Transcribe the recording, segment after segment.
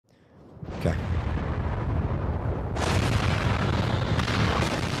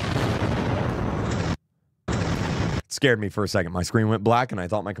scared me for a second. My screen went black and I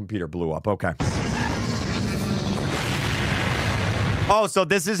thought my computer blew up. Okay. Oh, so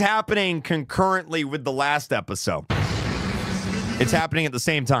this is happening concurrently with the last episode. It's happening at the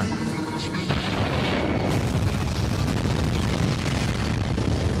same time.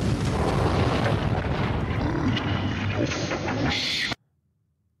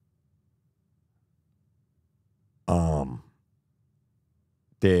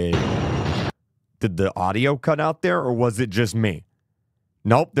 Did the audio cut out there, or was it just me?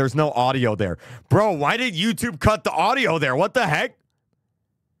 Nope, there's no audio there. Bro, why did YouTube cut the audio there? What the heck?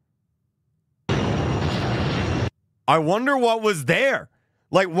 I wonder what was there.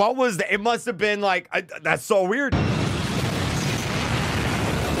 Like, what was the, it must have been like, that's so weird.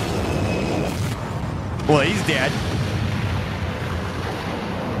 Well, he's dead.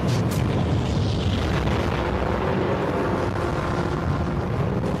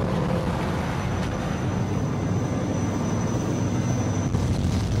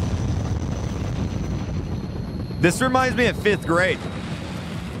 This reminds me of 5th grade.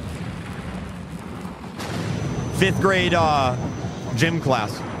 5th grade gym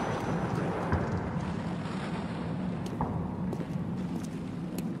class.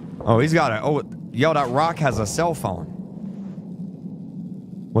 Oh, he's got a... Oh, yo, that rock has a cell phone.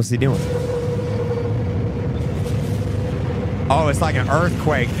 What's he doing? Oh, it's like an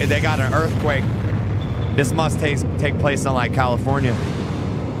earthquake. They got an earthquake. This must take place in, like, California.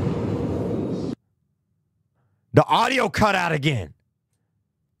 The audio cut out again.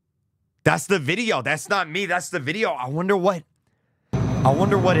 That's the video. That's not me. That's the video. I wonder what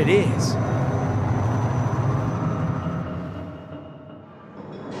it is.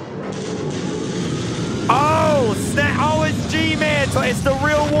 Oh, snap. Oh, it's G-Man. So it's the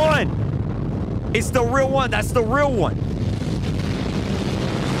real one. It's the real one. That's the real one.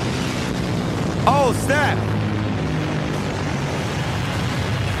 Oh, snap.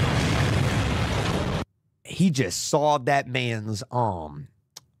 He just sawed that man's USB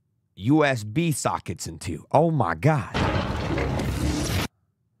sockets in two. Oh my God.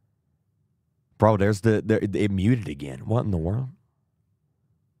 Bro, there's it muted again. What in the world?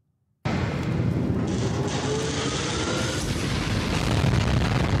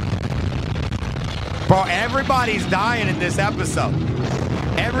 Bro, everybody's dying in this episode.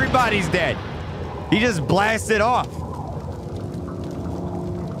 Everybody's dead. He just blasted off.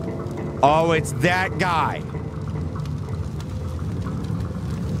 Oh, it's that guy.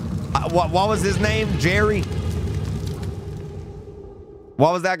 What was his name? Jerry?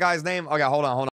 What was that guy's name? Okay, hold on.